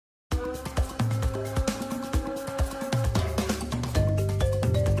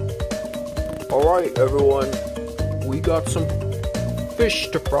Alright everyone, we got some fish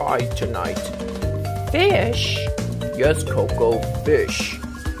to fry tonight. Fish? Yes, Coco, fish.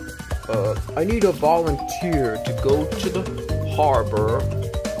 I need a volunteer to go to the harbor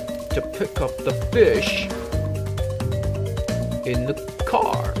to pick up the fish in the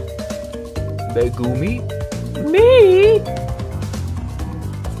car. Megumi? Me?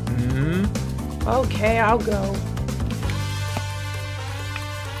 Okay, I'll go.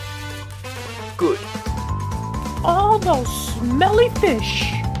 Good. All those smelly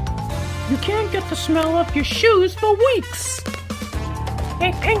fish. You can't get the smell off your shoes for weeks.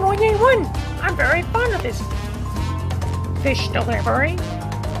 Hey, Penguin A1, I'm very fond of this fish delivery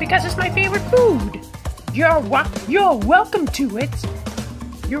because it's my favorite food. You're welcome to it.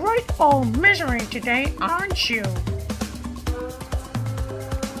 You're right all misery today, aren't you?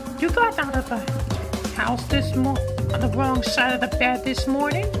 You got out of the house on the wrong side of the bed this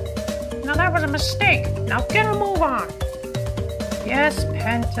morning. Now that was a mistake. Now get a move on. Yes,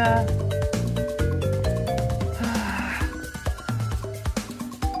 Penta.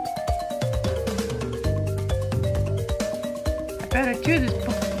 I better do this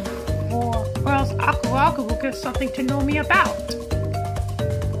before, or else Aku will get something to know me about.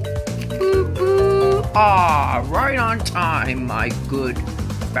 Boo-boo. Ah, right on time, my good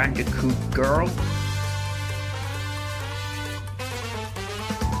Bandicoot girl.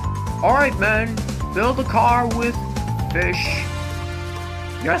 Alright, men, fill the car with fish.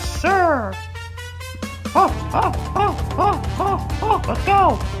 Yes, sir. Let's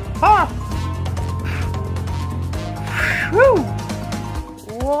go. Whew.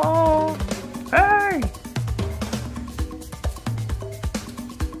 Whoa. Hey.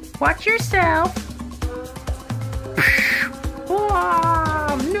 Watch yourself.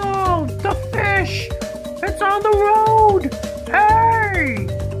 Oh, no, the fish. It's on the road. Hey.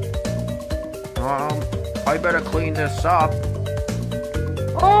 I better clean this up.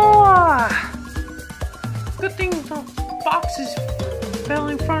 Oh! Good thing the boxes fell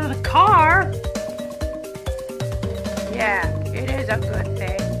in front of the car. Yeah, it is a good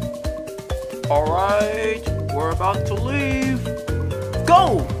thing. Alright, we're about to leave.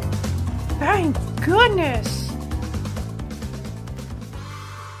 Go! Thank goodness!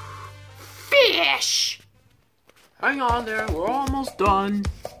 Fish! Hang on there, we're almost done.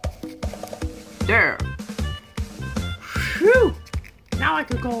 There. Phew! Now I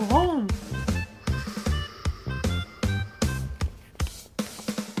could go home.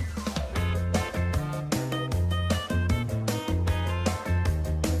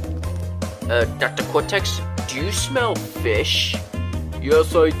 Dr. Cortex, do you smell fish?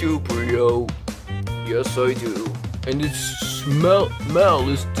 Yes, I do, Brio. Yes, I do. And its smell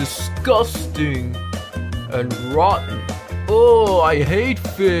is disgusting and rotten. Oh, I hate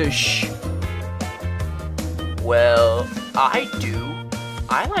fish. Well, I do.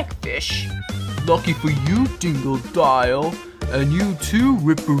 I like fish. Lucky for you, Dingle Dial. And you too,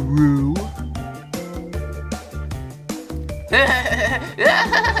 Ripperoo.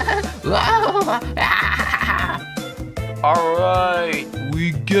 Alright,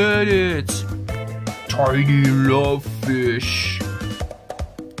 we get it. Tiny love fish.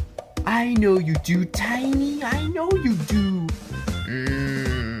 I know you do, Tiny. I know you do.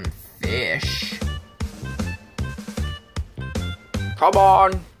 Fish. Come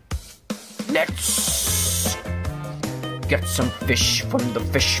on. Let's get some fish from the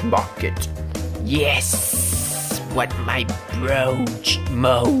fish market. Yes, what my bro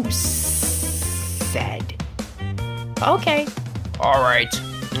Mo said. Okay. Alright.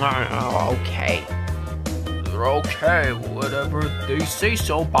 Okay. Okay, whatever they say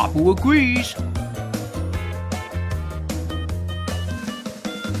so, Papu agrees.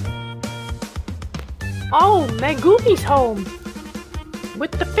 Oh, Megumi's home.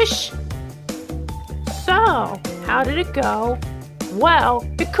 With the fish. So, how did it go? Well,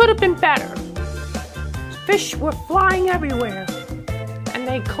 it could have been better. Fish were flying everywhere. And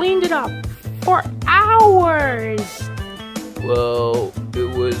they cleaned it up for hours. Well, it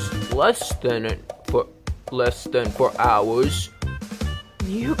was less than 4 hours.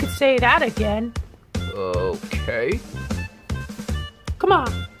 You could say that again. Okay. Come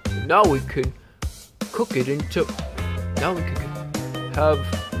on. Now we can cook it into... Now we can have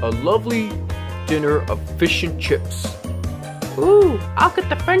a lovely dinner of fish and chips. Ooh, I'll get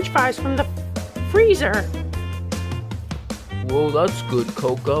the french fries from the freezer. Well, that's good,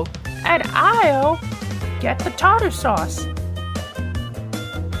 Coco. And I'll get the tartar sauce.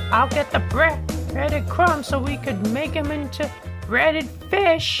 I'll get the breaded crumbs so we could make them into breaded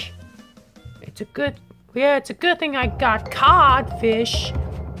fish. It's a good thing I got codfish.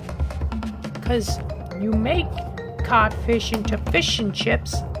 'cause you make codfish into fish and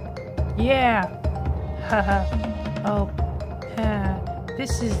chips. Yeah. Haha. Oh,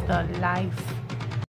 this is the life.